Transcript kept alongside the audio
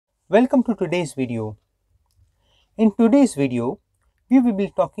Welcome to today's video. In today's video, we will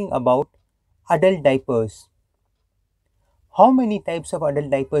be talking about adult diapers. How many types of adult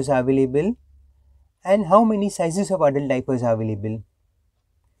diapers are available and how many sizes of adult diapers are available.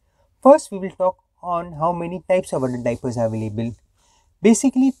 First, we will talk on how many types of adult diapers are available.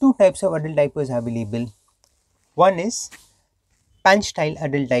 Basically, two types of adult diapers are available. One is pant style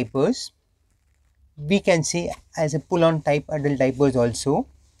adult diapers. We can say as a pull-on type adult diapers also,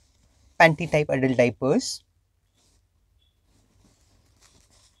 panty type adult diapers.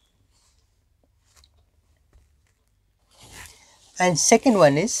 And second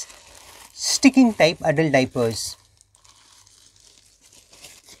one is sticking type adult diapers.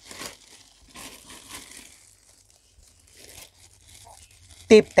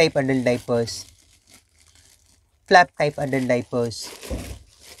 Tape type adult diapers. Flap type adult diapers.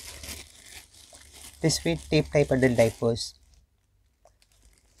 This way, tape type adult diapers.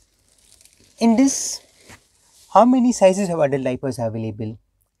 In this, how many sizes of adult diapers are available?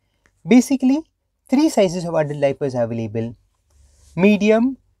 Basically, three sizes of adult diapers are available: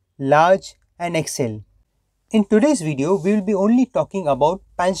 medium, large and XL. In today's video, we will be only talking about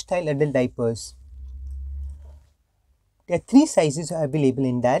pant style adult diapers. There are three sizes available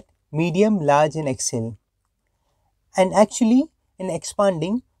in that: medium, large and XL. And actually, in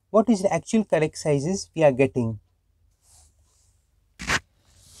expanding, what is the actual correct sizes we are getting?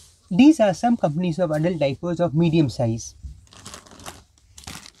 These are some companies of adult diapers of medium size.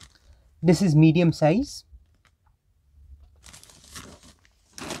 This is medium size.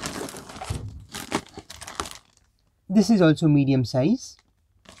 This is also medium size.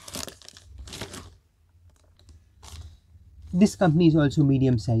 This company is also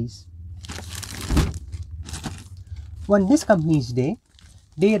medium size. When this company is there,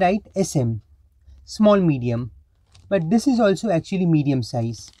 they write SM, small medium, but this is also actually medium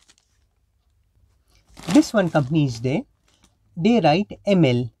size. This one company is there, they write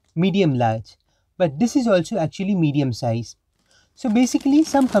ML, medium large, but this is also actually medium size. So basically,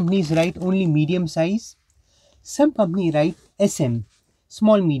 some companies write only medium size, some company write SM,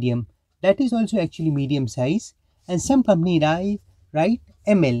 small medium, that is also actually medium size, and some company write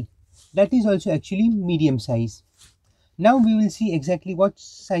ML, that is also actually medium size. Now we will see exactly what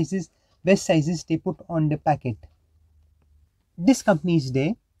sizes, best sizes they put on the packet. This company is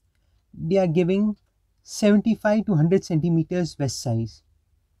there, they are giving 75 to 100 centimeters best size.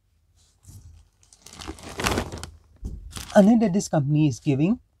 Another this company is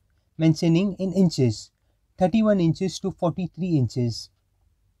giving, mentioning in inches, 31 inches to 43 inches.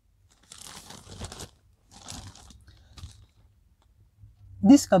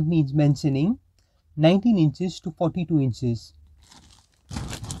 This company is mentioning 19 inches to 42 inches.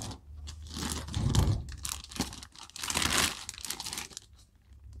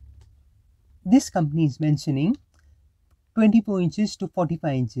 This company is mentioning 24 inches to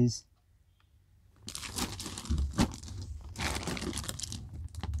 45 inches.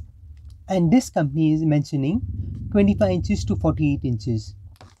 And this company is mentioning 25 inches to 48 inches.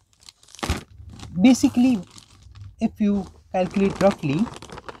 Basically, if you calculate roughly,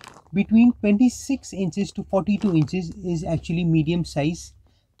 between 26 inches to 42 inches is actually medium size,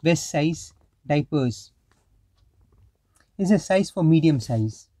 best size diapers. Is a size for medium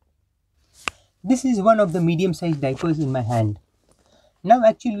size. This is one of the medium size diapers in my hand. Now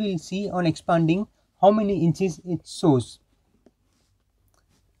actually we will see on expanding how many inches it shows.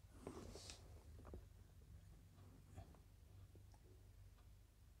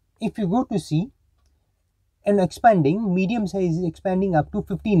 If you go to see, and expanding, medium size is expanding up to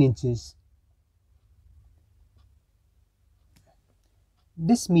 15 inches.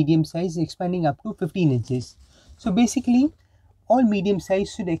 This medium size is expanding up to 15 inches. So basically, all medium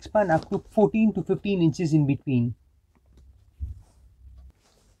size should expand up to 14 to 15 inches in between.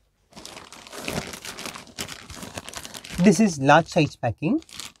 This is large size packing.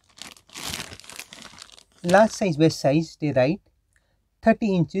 Large size best size, they write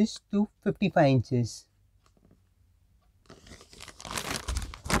 30 inches to 55 inches.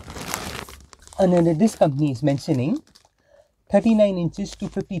 Another this company is mentioning 39 inches to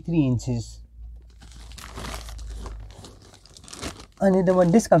 53 inches. Another one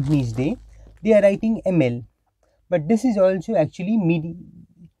this company is there, they are writing ML, but this is also actually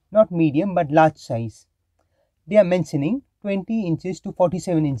not medium but large size. They are mentioning 20 inches to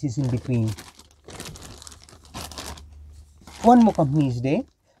 47 inches in between. One more company is there,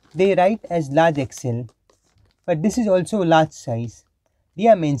 they write as large XL, but this is also large size. They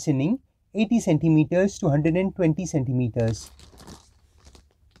are mentioning 80 centimeters to 120 centimeters.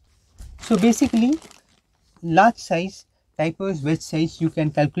 So basically, large size diapers waist size you can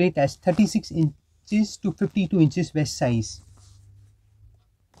calculate as 36 inches to 52 inches waist size.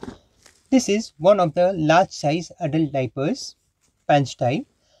 This is one of the large size adult diapers, pants type.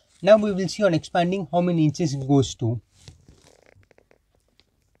 Now we will see on expanding how many inches it goes to.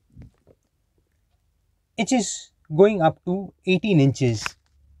 It is going up to 18 inches.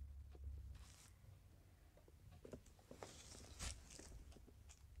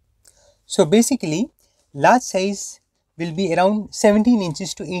 So basically, large size will be around 17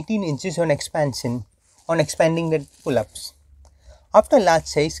 inches to 18 inches on expansion, on expanding the pull-ups. After large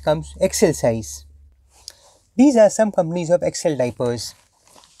size comes XL size. These are some companies of XL diapers.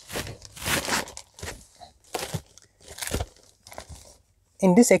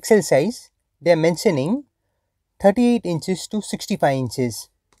 In this XL size, they are mentioning 38 inches to 65 inches.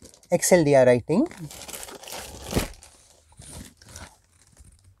 XL they are writing.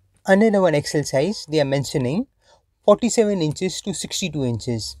 Another one XL size, they are mentioning 47 inches to 62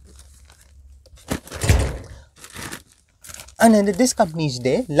 inches. And under this company is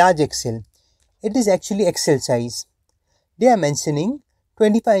there, large XL. It is actually XL size. They are mentioning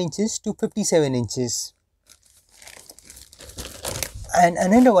 25 inches to 57 inches. And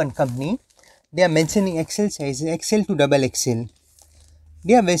another one company, they are mentioning XL size is XL to double XL.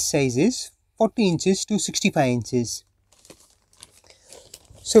 Their waist size is 40 inches to 65 inches.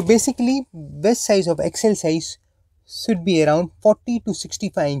 So basically, waist size of XL size should be around 40 to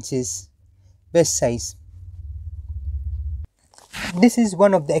 65 inches waist size. This is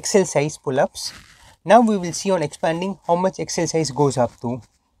one of the XL size pull-ups. Now we will see on expanding how much XL size goes up to.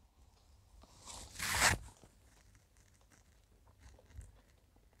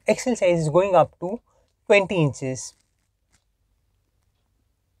 XL size is going up to 20 inches.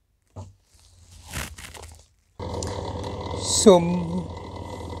 So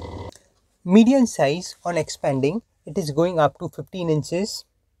medium size on expanding, it is going up to 15 inches.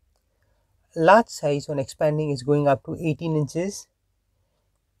 Large size on expanding is going up to 18 inches.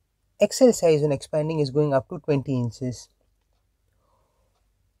 XL size on expanding is going up to 20 inches.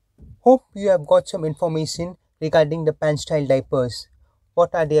 Hope you have got some information regarding the pant style diapers.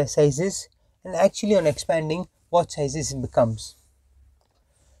 What are their sizes, and actually on expanding what sizes it becomes.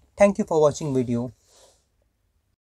 Thank you for watching video.